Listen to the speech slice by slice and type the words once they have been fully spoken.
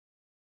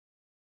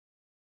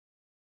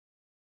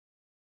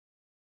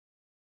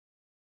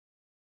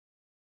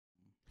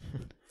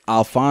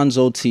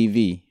Alphonso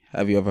TV.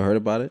 Have you ever heard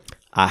about it?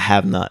 I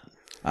have not.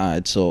 All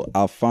right, so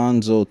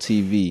Alphonso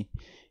TV,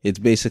 it's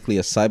basically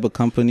a cyber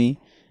company,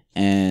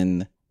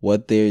 and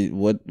what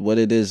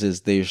it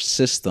is their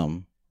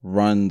system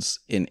runs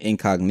in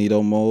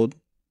incognito mode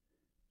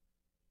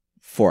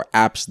for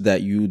apps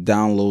that you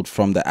download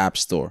from the App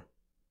Store.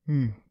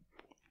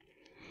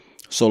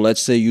 So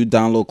let's say you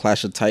download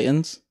Clash of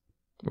Titans,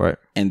 right?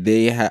 And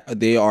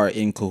they are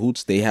in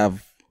cahoots. They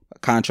have a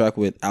contract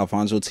with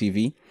Alphonso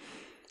TV.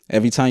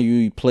 Every time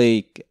you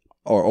play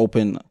or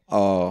open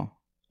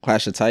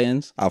Clash of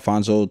Titans,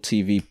 Alphonso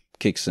TV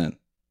kicks in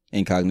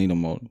incognito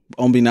mode,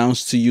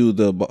 unbeknownst to you,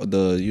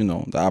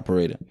 the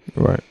operator,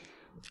 right?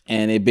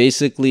 And it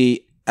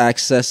basically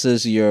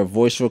accesses your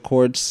voice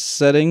record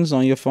settings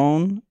on your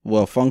phone,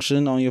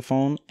 function on your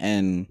phone,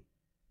 and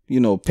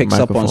picks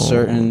up on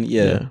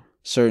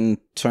certain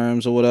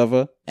terms or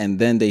whatever, and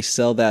then they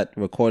sell that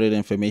recorded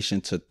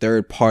information to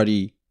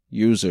third-party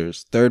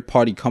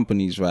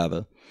companies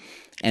rather,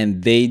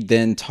 and they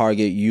then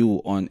target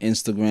you on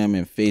Instagram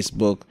and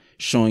Facebook,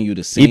 showing you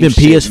the same even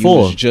shit PS4 you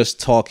was just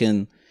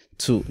talking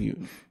to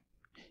you.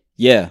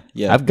 Yeah.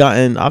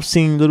 I've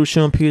seen little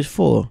shit on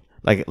PS4.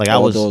 Like I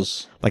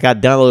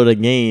downloaded a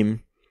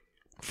game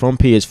from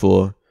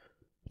PS4,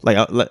 like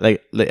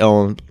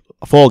on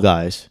Fall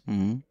Guys.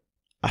 Mm-hmm.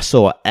 I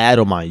saw an ad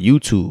on my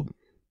YouTube.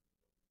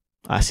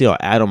 I see an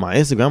ad on my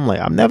Instagram. I'm like,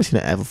 I've never seen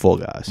an ad for Fall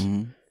Guys.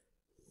 Mm-hmm.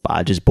 But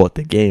I just bought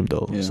the game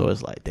though, yeah. So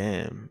it's like,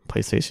 damn,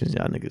 PlayStation,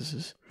 y'all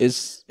niggas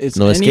it's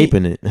no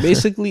escaping it.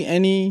 Basically,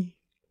 any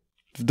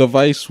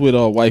device with a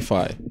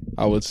Wi-Fi,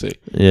 I would say.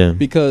 Yeah.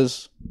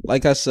 Because,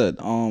 like I said,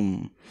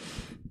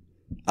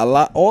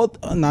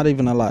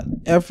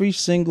 every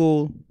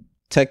single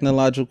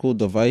technological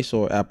device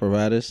or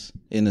apparatus,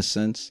 in a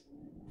sense,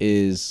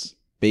 is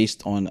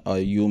based on a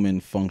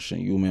human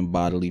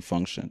bodily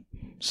function.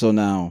 So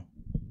now,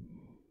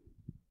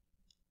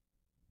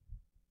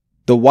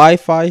 the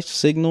Wi-Fi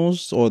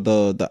signals or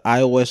the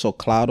iOS or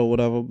cloud or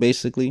whatever,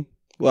 basically,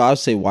 well, I'll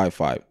say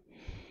Wi-Fi.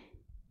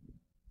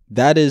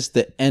 That is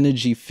the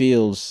energy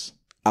fields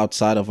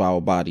outside of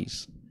our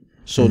bodies.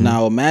 So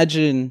now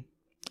imagine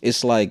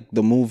it's like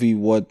the movie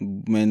What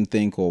Men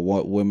Think or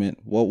What Men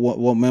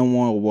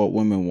Want or What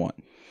Women Want.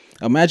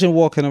 Imagine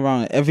walking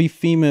around, every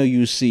female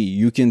you see,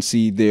 you can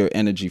see their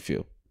energy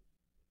field.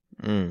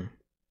 Yeah,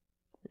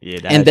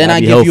 and then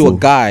I give you a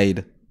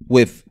guide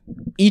with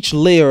each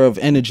layer of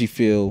energy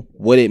field,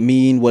 what it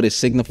means, what it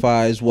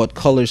signifies, what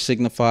color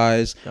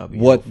signifies,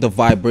 what the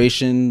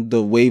vibration,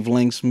 the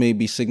wavelengths may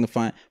be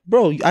signifying.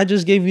 Bro, I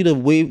just gave you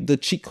the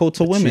cheat code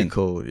to women. Cheat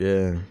code,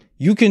 yeah.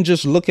 You can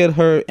just look at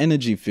her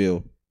energy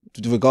field,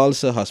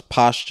 regardless of her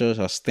posture,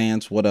 her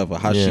stance, whatever,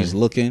 how she's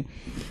looking,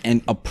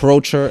 and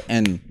approach her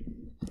and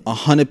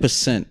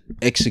 100%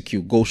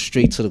 execute, go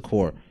straight to the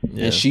core.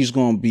 Yeah. And she's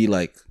going to be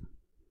like,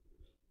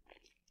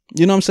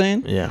 you know what I'm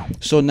saying? Yeah.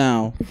 So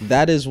now,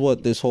 that is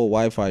what this whole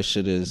Wi-Fi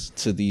shit is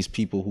to these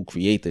people who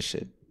create the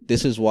shit.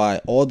 This is why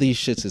all these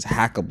shits is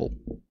hackable.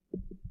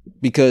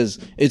 Because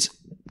it's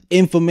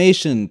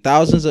information,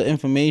 thousands of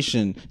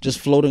information just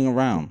floating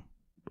around.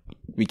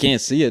 We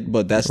can't see it,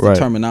 but that's the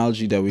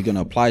terminology that we're going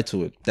to apply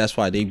to it. That's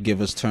why they give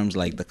us terms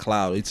like the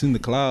cloud. It's in the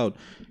cloud,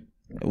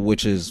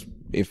 which is,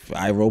 if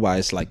iRobot,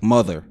 it's like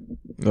mother.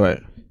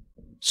 Right.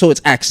 So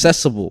it's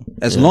accessible.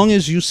 As long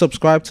as you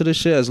subscribe to this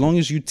shit, as long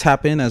as you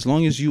tap in, as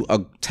long as you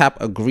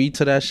tap agree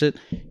to that shit,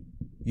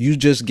 you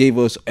just gave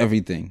us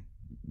everything.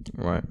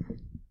 Right.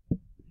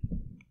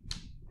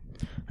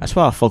 That's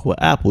why I fuck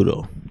with Apple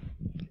though.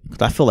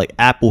 Because I feel like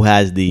Apple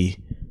has the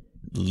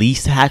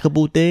least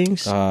hackable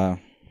things.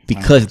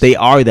 Because they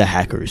are the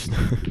hackers.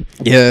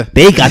 Yeah.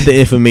 They got the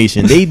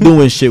information. They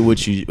doing shit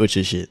with your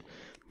shit.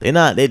 They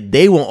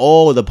want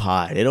all the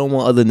pie. They don't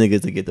want other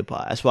niggas to get the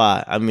pie. That's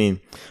why, I mean,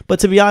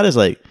 but to be honest,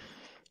 like,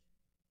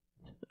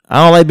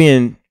 I don't like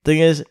thing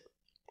is,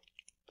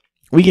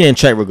 we get in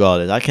check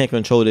regardless. I can't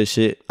control this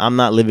shit. I'm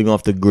not living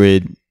off the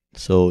grid.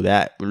 So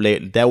that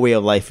way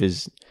of life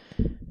is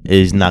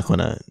not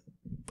gonna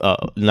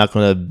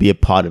be a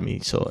part of me.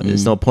 So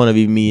there's no point of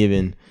me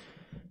even,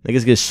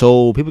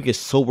 people get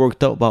so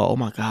worked up about, oh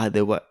my God,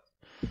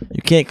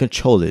 you can't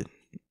control it.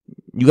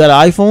 You got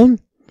an iPhone?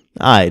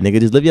 All right, nigga,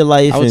 just live your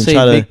life. I would say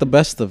make the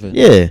best of it.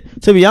 Yeah.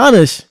 To be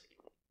honest,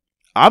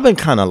 I've been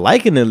kind of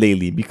liking it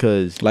lately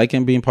because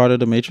liking being part of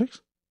the Matrix.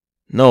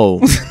 No.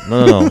 These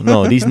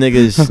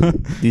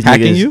niggas,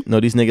 hacking you? No,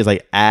 these niggas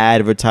like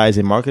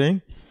advertising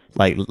marketing,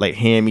 like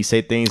hearing me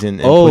say things and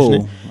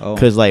pushing it.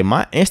 Because like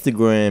my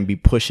Instagram be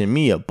pushing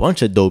me a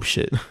bunch of dope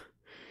shit.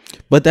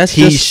 But that's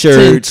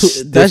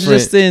T-shirts. That's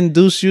just to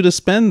induce you to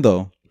spend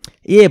though.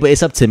 Yeah, but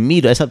it's up to me.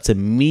 It's up to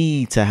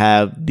me to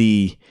have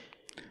the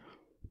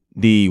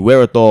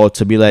wherewithal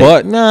to be like,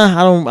 but nah,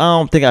 I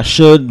don't think I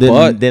should.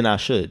 Then I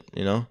should.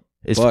 You know,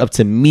 it's up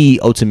to me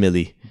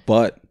ultimately.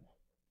 But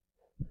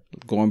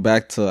going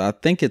back to, I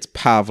think it's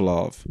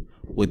Pavlov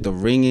with the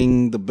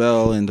ringing the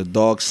bell and the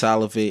dog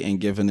salivate and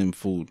giving him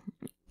food.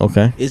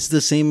 Okay, it's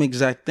the same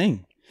exact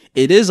thing.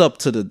 it is up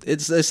to the.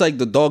 It's like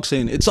the dog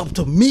saying, "It's up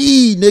to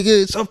me,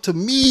 nigga. It's up to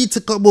me to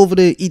come over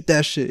there and eat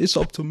that shit. It's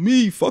up to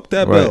me. Fuck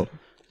that bell."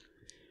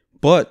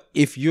 But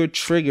if you're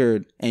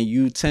triggered and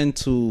you tend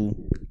to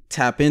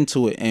tap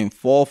into it and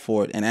fall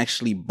for it and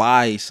actually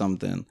buy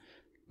something,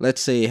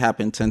 let's say it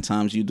happened 10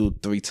 times, you do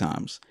 3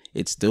 times.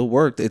 It still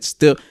worked. It's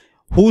still.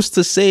 Who's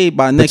to say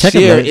by next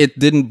year it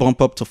didn't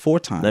bump up to 4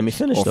 times? Let me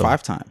finish or though.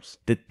 5 times.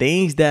 The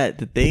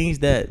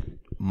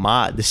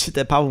shit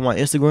that pop up on my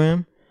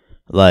Instagram,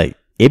 like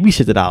it be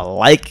shit that I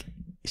like,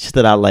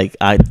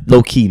 I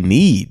low key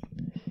need.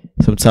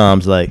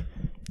 Sometimes like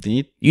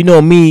you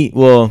know me,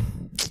 well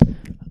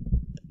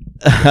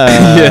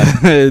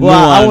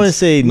I wouldn't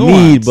say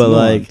need, but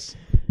like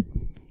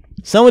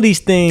some of these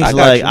things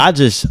I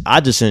just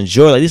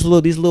enjoy like these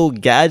little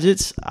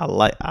gadgets. I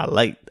like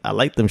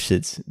them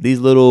shits. These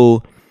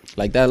little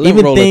like that limp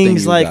even roller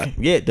things thing like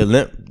the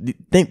little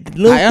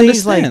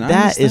things like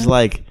that is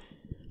like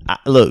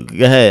look,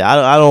 go ahead.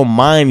 I don't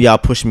mind y'all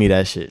pushing me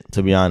that shit,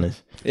 to be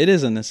honest. It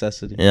is a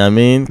necessity. You know what I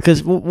mean?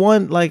 Because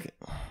one, like,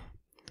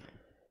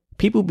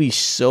 people be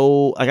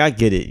so like, I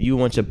get it. You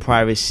want your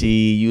privacy.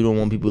 You don't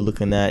want people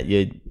looking at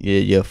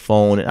your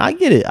phone. And I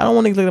get it. I don't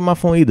want to look at my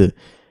phone either.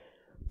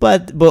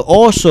 But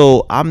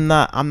also, I'm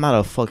not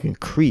a fucking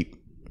creep.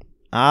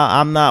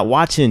 I'm not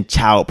watching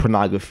child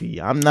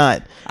pornography. I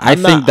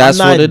think that's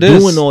what it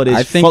is. Doing all this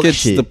I think it's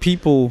shit. The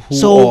people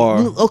who are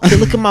okay.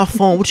 Look at my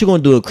phone. What you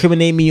gonna do?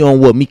 Incriminate me on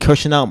what? Me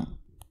cursing out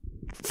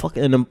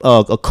fucking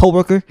a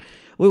coworker?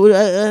 What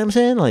I'm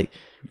saying, like,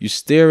 you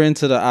stare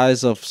into the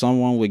eyes of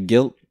someone with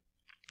guilt,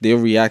 they'll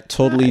react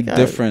totally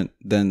different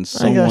than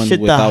someone shit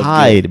without to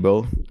hide, guilt.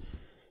 bro.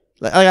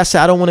 Like I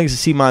said, I don't want to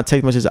see my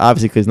text messages,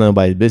 obviously, because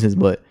nobody's business.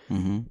 But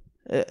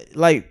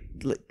like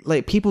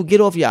people, get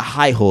off your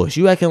high horse.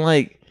 You acting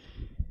like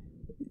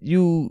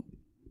you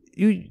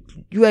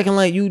acting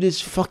like you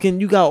this fucking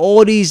you got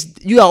all these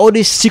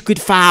secret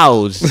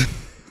files.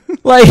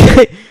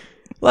 like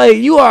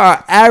you are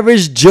an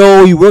average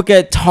Joe. You work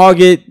at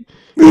Target.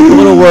 You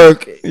go to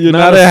work. You're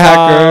not a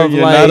hacker.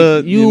 You're like, not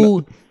a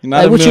you. You're not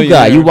like, a what you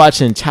got? millionaire. You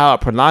watching child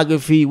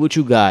pornography? What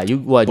you got? You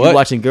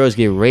watching girls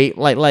get raped?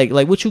 Like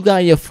what you got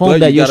on your phone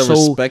that you you're gotta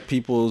so respect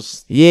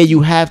people's. Yeah,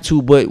 you have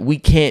to, but we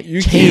can't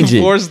change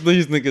it. Force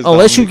these niggas.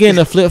 Unless you get in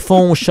a flip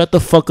phone, shut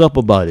the fuck up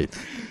about it.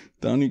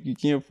 You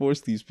can't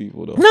force these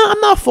people though. No, I'm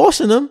not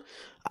forcing them.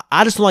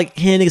 I just don't like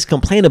hearing niggas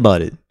complain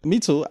about it. Me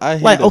too. I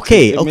hate like that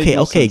okay,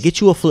 too. sense. Get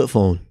you a flip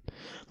phone.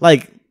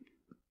 Like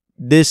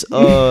this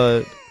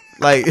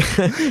like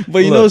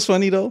but you know what's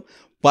funny though?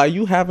 By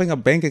you having a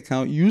bank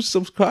account, you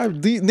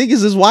subscribe. These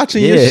niggas is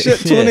watching your shit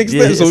to an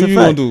extent. So what you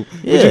gonna do?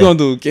 What you gonna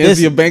do?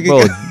 Cancel your bank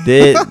account?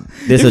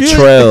 There's a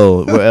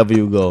trail wherever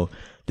you go.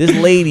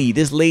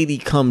 This lady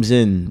comes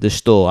in the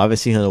store. I haven't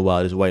seen her in a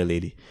while. This white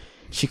lady.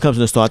 She comes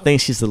in the store. I think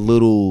she's a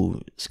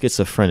little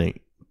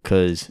schizophrenic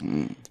because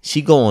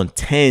she go on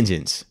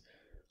tangents.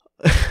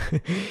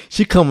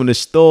 She come in the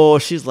store.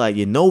 She's like,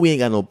 we ain't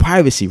got no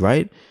privacy,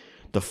 right?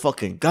 The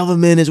fucking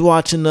government is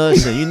watching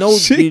us, and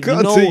she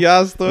come to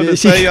y'all store to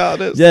tell y'all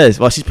this. Yes,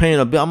 while she's paying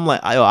a bill, I'm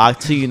like, I'll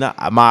tell you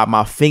not.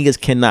 My fingers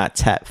cannot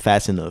tap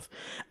fast enough.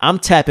 I'm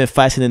tapping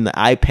faster than the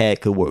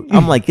iPad could work.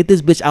 I'm like, get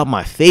this bitch out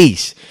my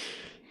face.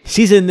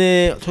 She's in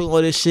there talking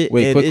all this shit, and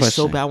it's question.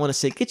 So bad. I want to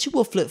say, get you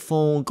a flip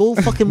phone. Go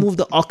fucking move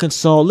to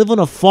Arkansas. Live on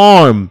a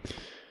farm.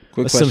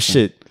 Quick or question. Some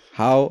shit.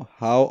 How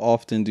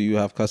often do you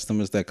have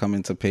customers that come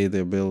in to pay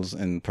their bills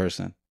in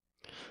person?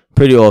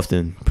 Pretty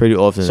often. So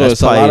that's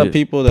it's a lot of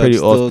people that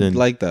still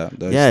like that.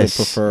 That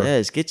still prefer.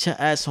 Yes, get your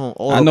ass on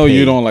auto. I know pay.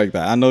 You don't like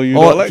that. I know you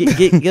don't like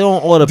get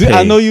on auto pay.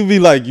 I know you be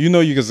like, you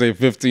can save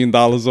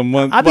 $15 a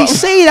month. I be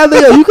saying,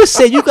 you could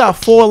say you got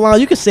 4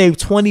 lines. You could save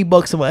 $20 a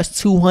month.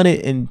 That's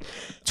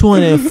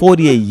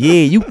 240 a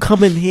year. You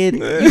coming here?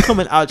 You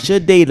coming out your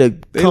day to?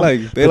 They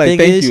like.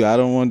 Thank you. I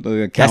don't want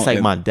the account. That's like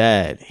my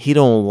dad. He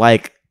don't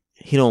like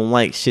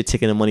shit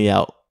taking the money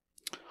out.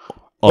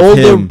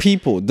 Older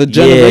people, the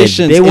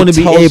generations, they want to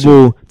be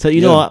able to,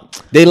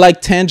 they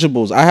like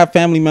tangibles. I have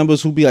family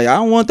members who be like, I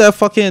don't want that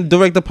fucking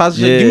direct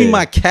deposit. Give me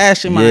my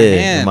cash in my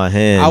hand.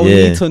 I would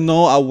need to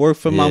know I work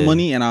for my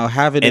money and I'll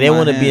have it. And they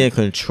want to be in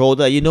control.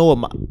 That I know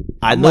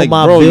like,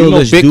 my bro, bill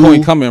is Bitcoin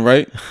due. coming,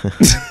 right?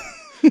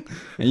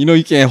 And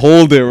you can't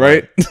hold it,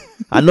 right?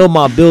 I know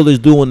my bill is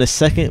due on the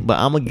 2nd, but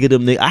I'm gonna get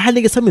them. I had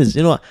niggas tell me this.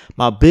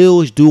 My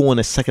bill is due on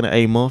the 2nd of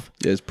every month.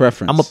 Yeah, it's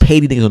preference. I'm gonna pay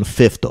these niggas on the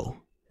 5th though.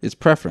 It's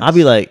preference. I'll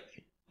be like,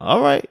 all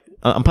right,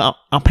 I'm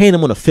paying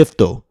them on the 5th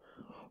though.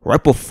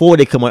 Right before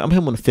they come out, I'm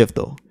paying them on the 5th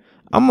though.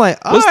 I'm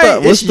like,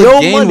 what's the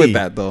game money with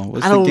that though?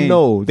 I don't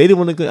know. They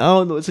didn't want to. I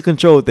don't know. It's a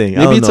control thing.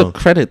 Maybe it's a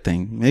credit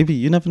thing. Maybe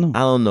you never know.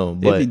 I don't know.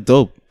 But it'd be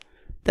dope.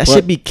 That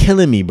should be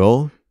killing me,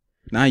 bro.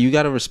 Nah, you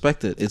gotta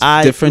respect it. It's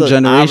different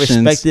generations.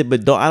 I respect it,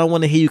 but I don't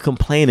want to hear you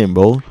complaining,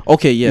 bro.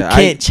 Okay, yeah, you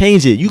can't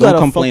change it. You got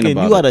a fucking.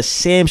 You got a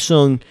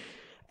Samsung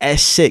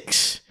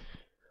S6.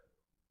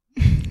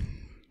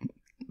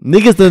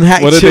 Niggas done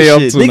hack what your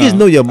shit. Niggas now?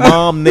 know your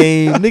mom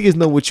name. Niggas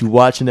know what you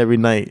watching every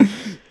night.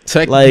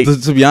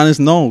 To be honest,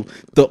 no.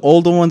 The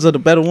older ones are the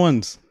better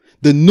ones.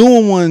 The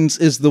newer ones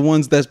is the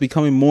ones that's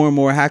becoming more and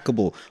more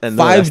hackable. And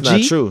no, 5G, that's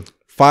not true.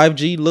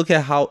 5G, look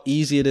at how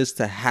easy it is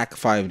to hack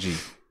 5G.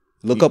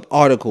 Look up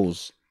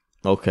articles.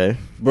 Okay.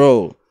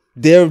 Bro,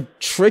 they're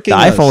tricking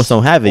us. The iPhones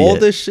don't have it all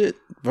yet. This shit,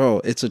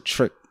 bro, it's a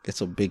trick.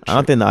 It's a big trick. I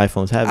don't think the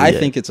iPhones have it yet. I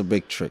think it's a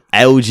big trick.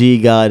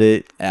 LG got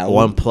it.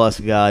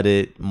 OnePlus got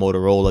it.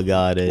 Motorola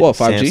got it. What,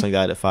 5G? Samsung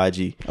got it,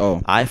 5G. Oh.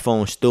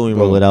 iPhone still ain't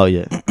roll it out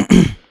yet.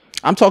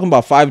 I'm talking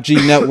about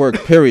 5G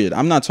network, period.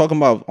 I'm not talking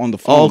about on the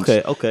phones.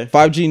 Oh, okay.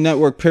 5G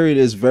network, period,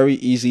 is very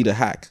easy to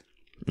hack.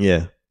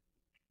 Yeah.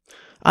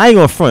 I ain't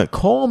gonna front.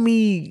 Call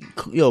me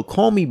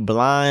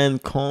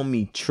blind. Call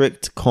me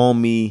tricked. Call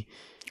me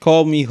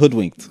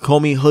hoodwinked.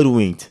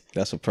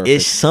 That's a perfect.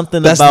 It's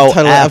something That's about the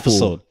title Apple.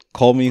 Episode.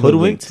 Call me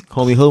hoodwinked.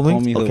 Call me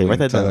hoodwinked. Okay, write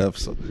that down.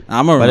 Episode.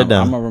 I'm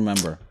gonna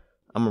remember.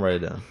 I'm gonna write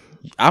it down.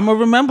 I'm gonna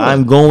remember.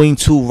 I'm going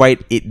to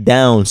write it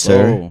down,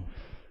 sir. Oh.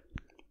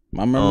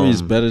 My memory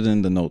is better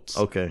than the notes.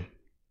 Okay.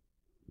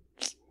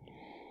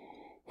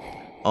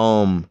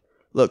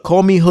 Look,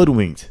 call me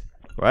hoodwinked,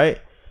 right?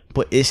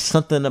 But it's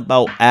something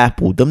about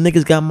Apple. Them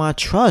niggas got my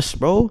trust,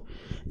 bro.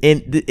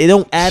 And it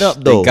don't add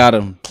up though. They got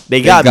him.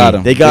 They got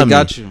me. They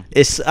got you.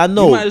 I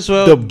know. You might as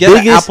well get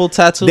an Apple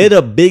tattoo. They're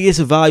the biggest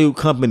value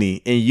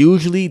company, and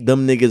usually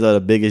them niggas are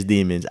the biggest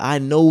demons. I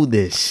know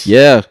this.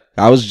 Yeah,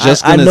 I was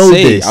just gonna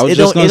say. This.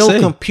 It don't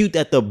compute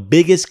that the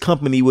biggest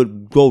company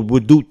would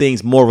do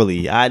things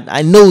morally.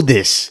 I know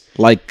this.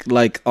 But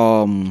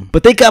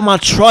they got my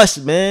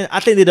trust, man. I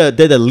think they're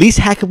the least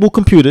hackable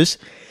computers,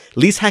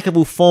 least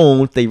hackable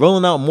phones. They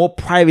rolling out more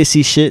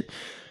privacy shit.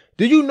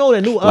 Do you know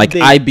that new update? Like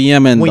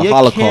IBM and when the your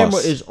Holocaust. camera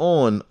is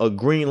on, a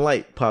green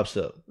light pops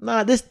up.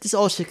 Nah, this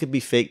all shit could be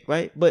fake,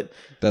 right? But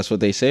that's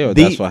what they say, or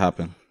that's what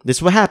happened. This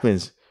is what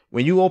happens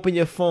when you open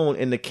your phone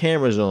and the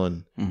camera's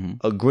on.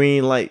 A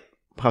green light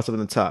pops up in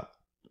the top.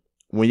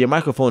 When your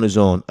microphone is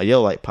on, a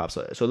yellow light pops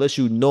up. So it lets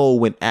you know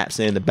when apps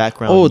are in the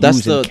background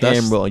using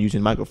camera or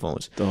using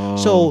microphones.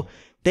 So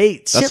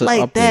shit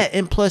like that,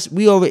 and plus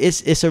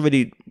it's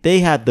already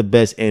they have the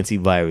best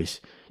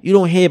antivirus. You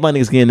don't hear about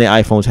niggas getting their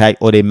iPhones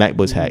hacked or their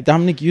MacBooks hacked.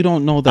 Dominic, you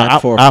don't know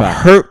that for a fact.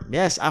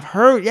 I've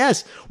heard.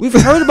 We've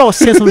heard about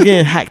Samsung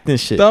getting hacked and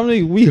shit.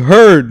 Dominic, we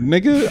heard,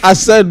 nigga. I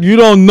said you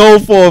don't know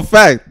for a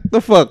fact. The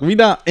fuck? We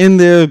not in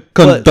there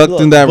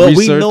conducting that research.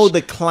 We know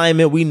the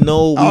climate. We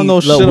know. I don't know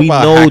shit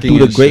about hacking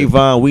through the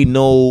grapevine. We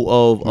know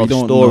of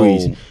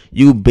stories. Know.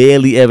 You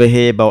barely ever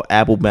hear about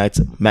Apple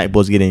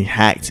MacBooks getting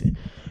hacked.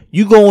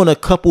 You go on a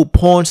couple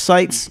porn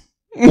sites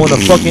on a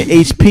fucking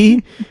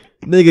HP.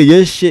 Nigga,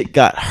 your shit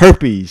got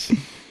herpes.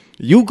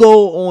 You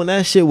go on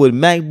that shit with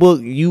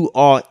MacBook, you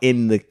are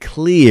in the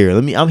clear.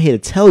 I'm here to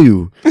tell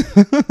you. Not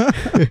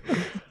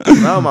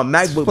on my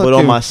MacBook, but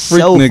on my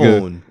cell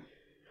phone.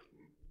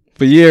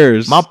 For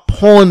years. My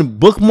porn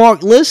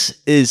bookmark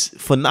list is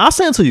phenomenal. I'll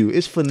send it to you.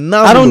 It's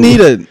phenomenal. I don't need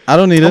it.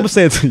 I'm gonna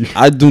send it to you.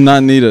 I do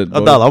not need it. $1.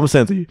 I'm gonna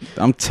send it to you.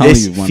 I'm telling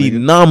you, it's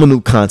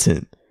phenomenal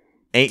content.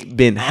 Ain't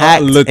been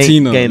hacked.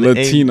 Latina.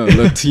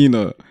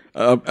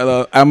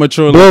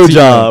 Amateur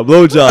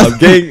blowjob,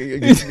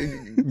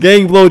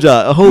 gang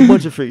blowjob, a whole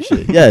bunch of freak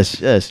shit. Yes.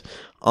 This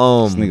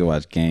nigga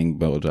watch gang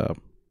blowjob.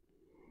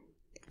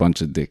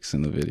 Bunch of dicks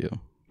in the video.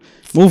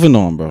 Moving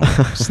on, bro.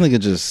 This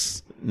nigga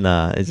just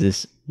it's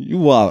just you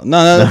wild.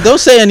 No, don't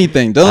say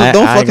anything. Don't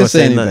fucking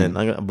say anything.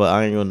 But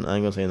I ain't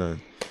gonna say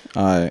nothing.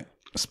 All right.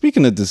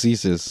 Speaking of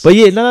diseases, but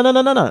yeah, no.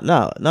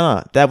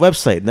 That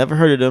website, never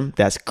heard of them.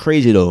 That's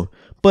crazy though.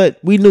 But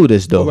we knew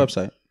this though. What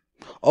website?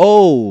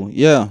 Oh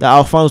yeah, the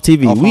Alphonso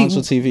TV.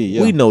 TV.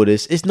 Yeah. We know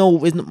this.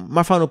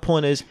 My final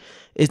point is,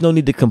 it's no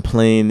need to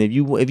complain. If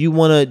you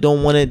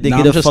don't want it, they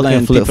get a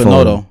fucking flip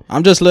phone.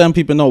 I'm just letting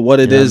people know what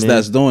it is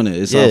that's doing it.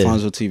 It's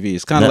Alphonso TV.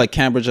 It's kind of like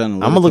Cambridge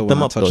Analytica. I'm gonna look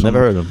them up though. Never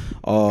heard of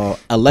them.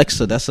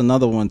 Alexa, that's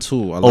another one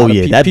too.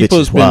 That people's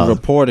bitch is been wild.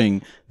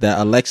 reporting that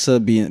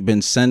Alexa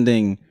been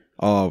sending.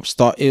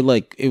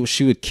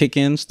 She would kick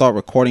in, start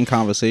recording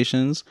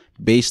conversations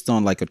based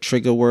on like a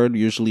trigger word,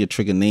 usually a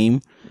trigger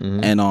name,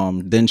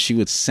 and then she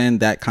would send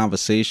that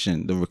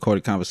conversation, the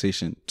recorded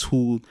conversation,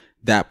 to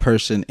that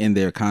person in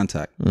their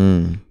contact,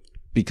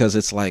 because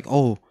it's like,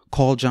 oh,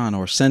 call John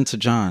or send to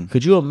John.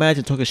 Could you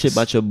imagine talking shit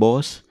about your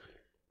boss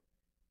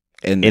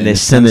and then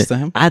send it to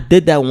him? I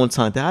did that one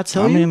time. Did I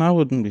tell you? I mean, I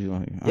wouldn't be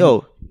like,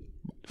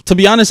 to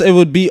be honest, it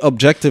would be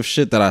objective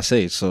shit that I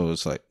say. So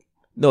it's like.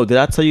 No, did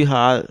I tell you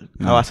how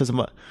I said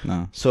something?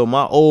 No. So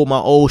my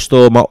old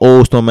store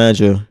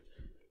manager,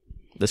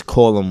 let's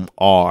call him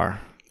R.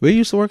 Where you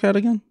used to work at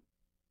again?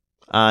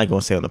 I ain't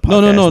gonna say on the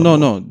podcast.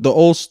 No. The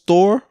old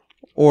store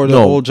or the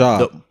old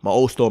job? My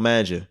old store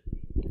manager.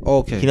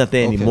 Okay. He's not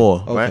there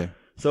anymore, right?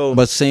 So,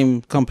 but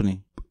same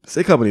company.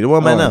 Same company. The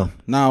one I'm at now.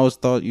 Now I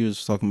thought you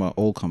was talking about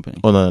old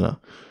company. Oh no.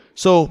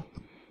 So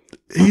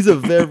he's a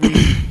very.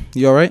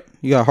 You all right?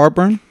 You got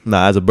heartburn?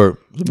 Nah, it's a burp.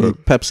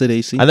 Pepsi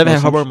AC. I never had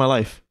heartburn in my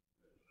life.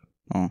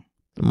 Oh.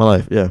 In my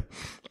life, yeah.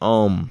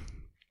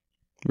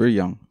 We're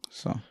young,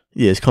 so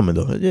yeah, it's coming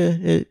though. Yeah,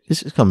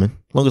 it's coming.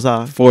 As long as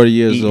I 40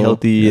 years eat old,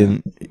 healthy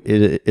and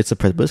it's a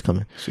press, but it's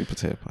coming. Sweet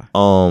potato pie.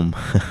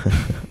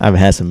 I haven't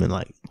had some in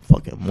like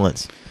fucking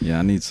months. Yeah,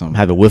 I need some. I'm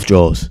having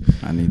withdrawals.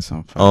 I need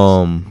some.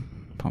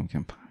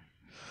 Pumpkin pie.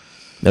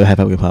 Never had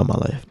pumpkin pie in my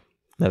life.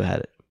 Never had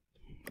it.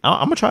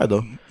 I'm gonna try it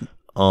though.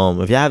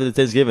 If y'all have it at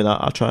Thanksgiving,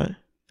 I'll try it.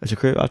 At your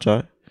crib, I'll try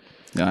it.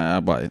 Yeah,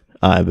 I'll buy it.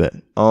 I bet.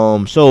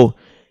 So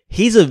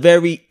he's a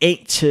very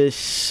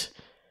anxious,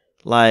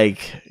 like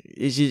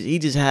he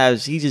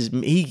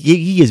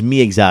gives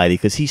me anxiety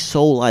because he's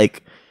so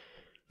like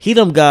he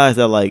them guys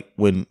that like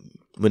when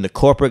the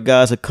corporate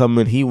guys are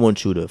coming, he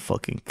wants you to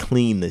fucking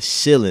clean the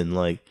ceiling.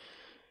 Like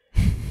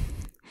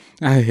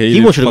I hate.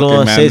 He wants you to go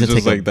on stage and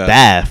take like a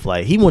bath.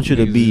 Like he wants you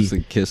to be. To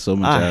kiss so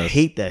much I ass.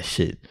 hate that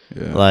shit.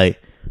 Yeah.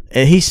 Like,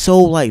 and he's so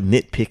like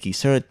nitpicky.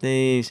 Certain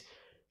things.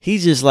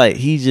 He's just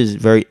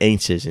very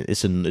anxious. And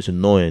it's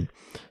annoying.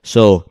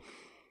 So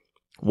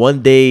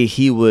one day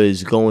he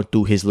was going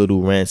through his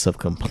little rants of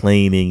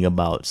complaining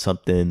about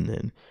something,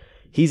 and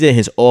he's in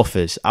his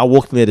office. I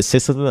walked in there to say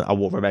something. I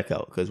walked right back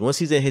out because once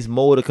he's in his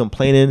mode of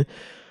complaining,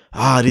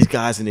 these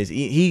guys in his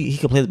he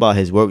complains about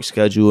his work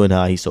schedule and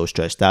how he's so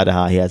stressed out and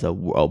how he has a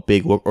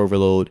big work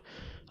overload.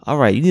 All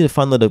right, you need to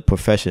find another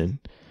profession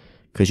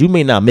because you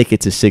may not make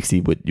it to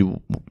 60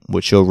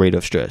 with your rate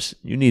of stress.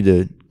 You need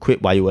to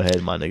quit while you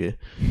ahead, my nigga.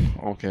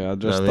 Okay, I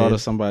just thought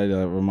of somebody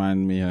that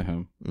reminded me of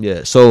him.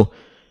 Yeah. So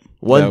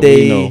one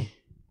day.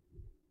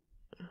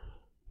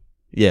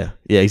 Yeah,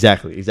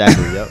 exactly.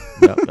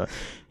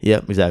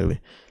 Yep,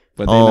 exactly.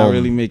 But they're not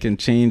really making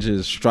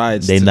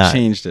strides to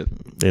change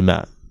it. They're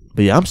not.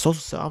 But yeah, I'm so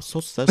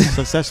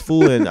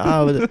successful,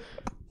 and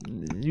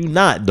you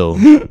not though.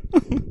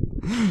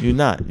 You're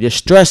not. Your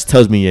stress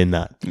tells me you're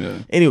not. Yeah.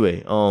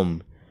 Anyway,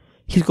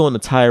 he's going to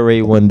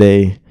tirade one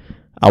day.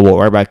 I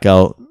walked right back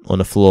out on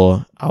the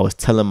floor. I was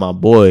telling my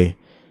boy,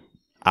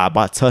 I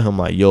about to tell him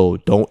like, yo,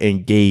 don't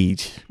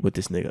engage with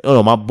this nigga. Oh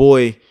no, my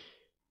boy.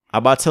 I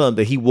about to tell him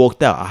that he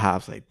walked out. I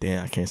was like,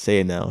 damn, I can't say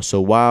it now.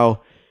 So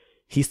while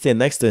he's standing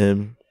next to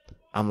him,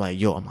 I'm like,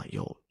 yo,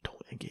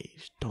 don't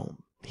engage.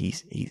 Don't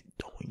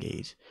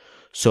engage.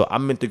 So I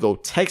meant to go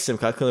text him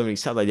because I couldn't really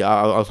sound like,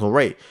 I was gonna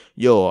write,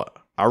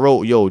 I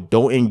wrote,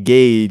 don't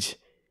engage.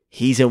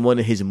 He's in one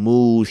of his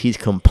moods. He's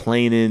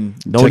complaining.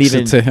 Don't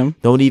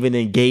even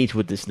engage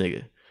with this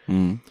nigga.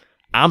 Mm.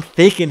 I'm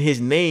thinking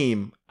his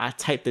name. I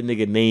typed the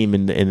nigga name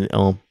in the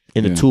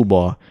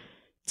toolbar.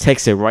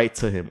 Text it right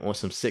to him on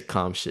some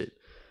sitcom shit.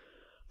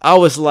 I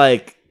was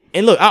like,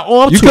 and look, I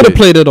owe up to it. You could have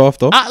played it off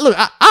though.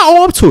 I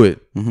owe up to it.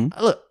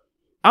 Mm-hmm. Look,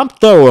 I'm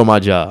thorough in my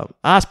job.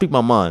 I speak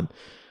my mind.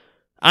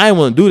 I didn't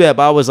want to do that,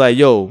 but I was like,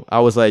 yo,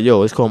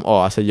 let's call him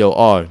R. I said, yo,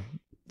 R,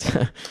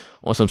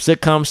 on some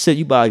sitcom shit,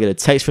 you about to get a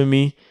text from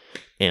me,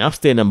 and I'm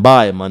standing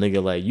by it, my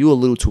nigga. Like, you a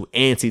little too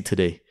antsy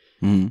today.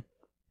 Mm-hmm.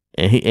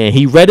 And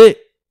he read it,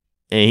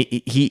 and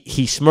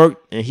he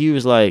smirked, and he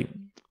was like,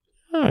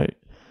 all right.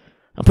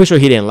 I'm pretty sure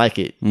he didn't like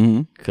it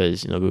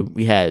because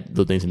we had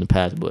little things in the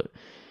past, but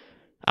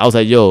I was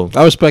like, yo,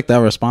 I respect that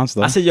response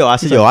though. I said, yo, I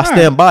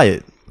stand by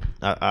it.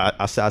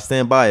 I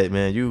stand by it,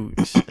 man. You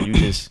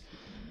just,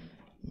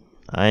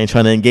 I ain't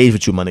trying to engage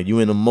with you, man. You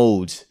in the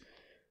modes,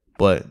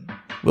 but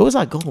where was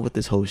I going with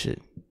this whole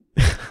shit?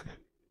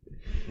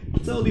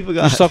 Totally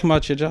forgot. You're talking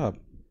about your job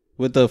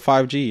with the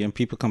 5G and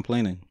people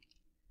complaining.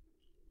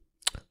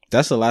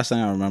 That's the last thing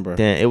I remember.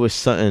 Damn, it was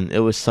something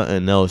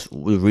else.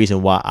 The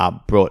reason why I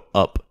brought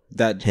up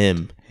that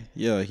him.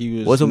 Yeah, he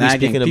was wasn't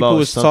nagging. Speaking people about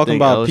was talking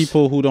about else?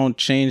 People who don't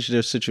change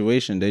their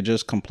situation. They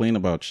just complain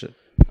about shit.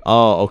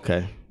 Oh,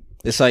 okay.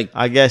 It's like,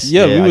 I guess.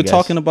 Yeah, we were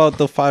talking about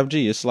the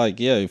 5G. It's like,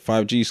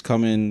 5G's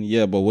coming.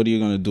 Yeah, but what are you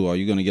gonna do? Are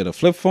you gonna get a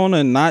flip phone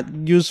and not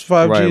use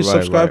 5G?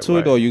 Subscribe to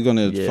it, or are you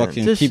gonna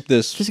fucking keep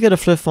this? Just get a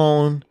flip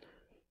phone.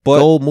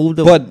 But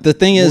the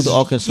thing is,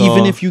 Arkansas.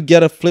 even if you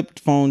get a flip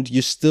phone,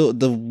 you still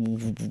the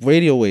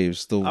radio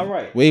waves, the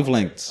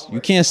wavelengths.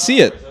 You can't see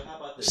it.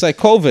 It's like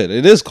COVID.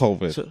 It is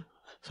COVID. So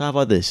how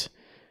about this?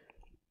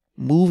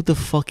 Move the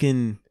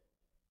fucking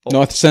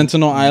North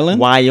Sentinel Island,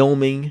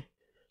 Wyoming.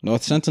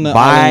 North Sentinel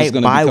Island is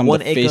going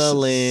to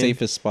become the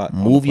safest spot.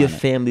 Move your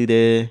family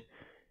there.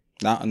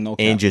 No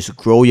and just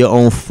grow your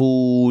own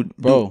food,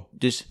 bro.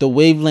 Just the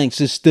wavelengths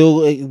is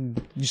still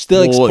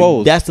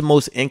exposed. That's the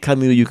most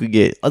incognito you could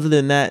get. Other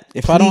than that,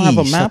 if I don't have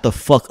a map, shut the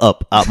fuck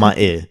up out my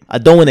ear. I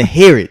don't want to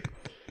hear it.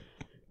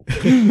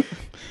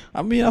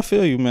 I mean, I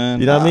feel you,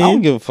 man. You know what I mean? I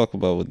don't give a fuck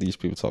about what these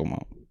people talking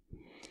about.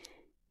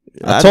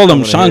 I told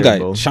them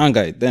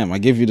Shanghai. Damn, I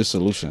give you the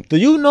solution. Do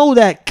you know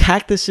that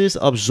cactuses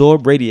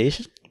absorb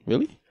radiation?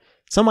 Really?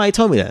 Somebody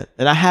told me that,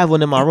 and I have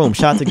one in my room.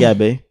 Shout out to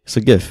Gabby. It's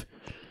a gift.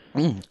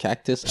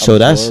 Cactus so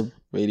that's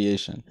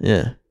radiation.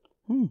 Yeah.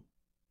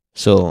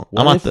 So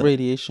what if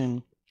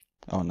radiation?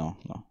 Oh no,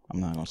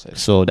 I'm not gonna say that.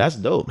 So that's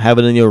dope. Have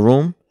it in your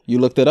room. You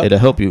looked it up. It'll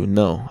help you.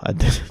 No, I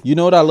did. You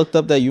know what I looked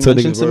up that you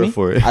mentioned to me?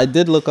 For it. I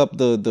did look up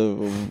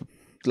the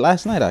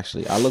last night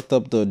actually. I looked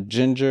up the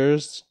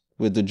gingers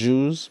with the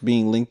Jews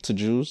being linked to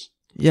Jews.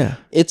 Yeah,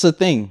 it's a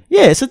thing.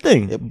 Yeah, it's a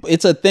thing.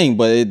 It's a thing,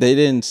 but they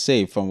didn't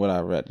say, from what I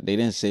read, they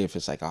didn't say if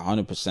it's like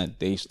 100%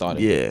 they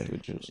started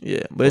with Jews.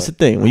 Yeah, but it's a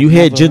thing. When you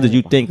hear gender,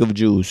 you think of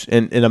Jews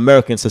in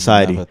American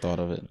society. Never thought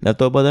of it. Never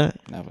thought about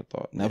that? Never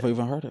thought. Never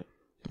even heard it.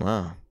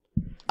 Wow.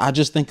 I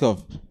just think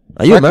of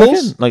Are you freckles.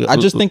 American? Like, I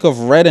just think of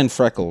red and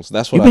freckles.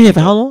 That's what you been here for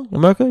how long?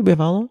 America? You been here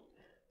for how long?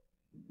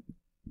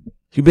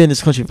 You been in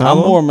this country for how I'm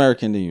long? more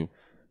American than you.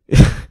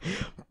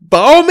 By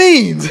all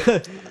means.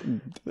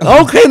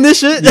 Don't claim this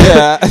shit.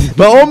 Yeah.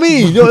 By all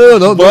means.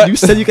 No. But- You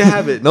said you can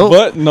have it. No.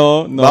 But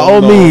no. By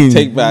all means.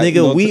 Take back. Nigga,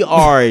 No, we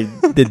are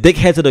the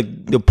dickheads of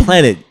the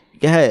planet.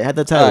 Go ahead. Have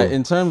the title. All right,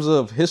 in terms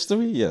of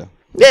history, yeah.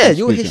 Yeah,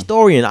 you're a Speaking.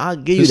 historian. I'll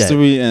give you that.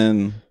 History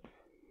and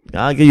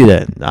I'll give you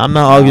that. I'm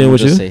not arguing I'm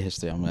with just you. say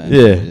history. I'm not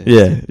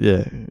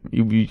Yeah.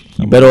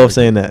 You better off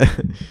saying that.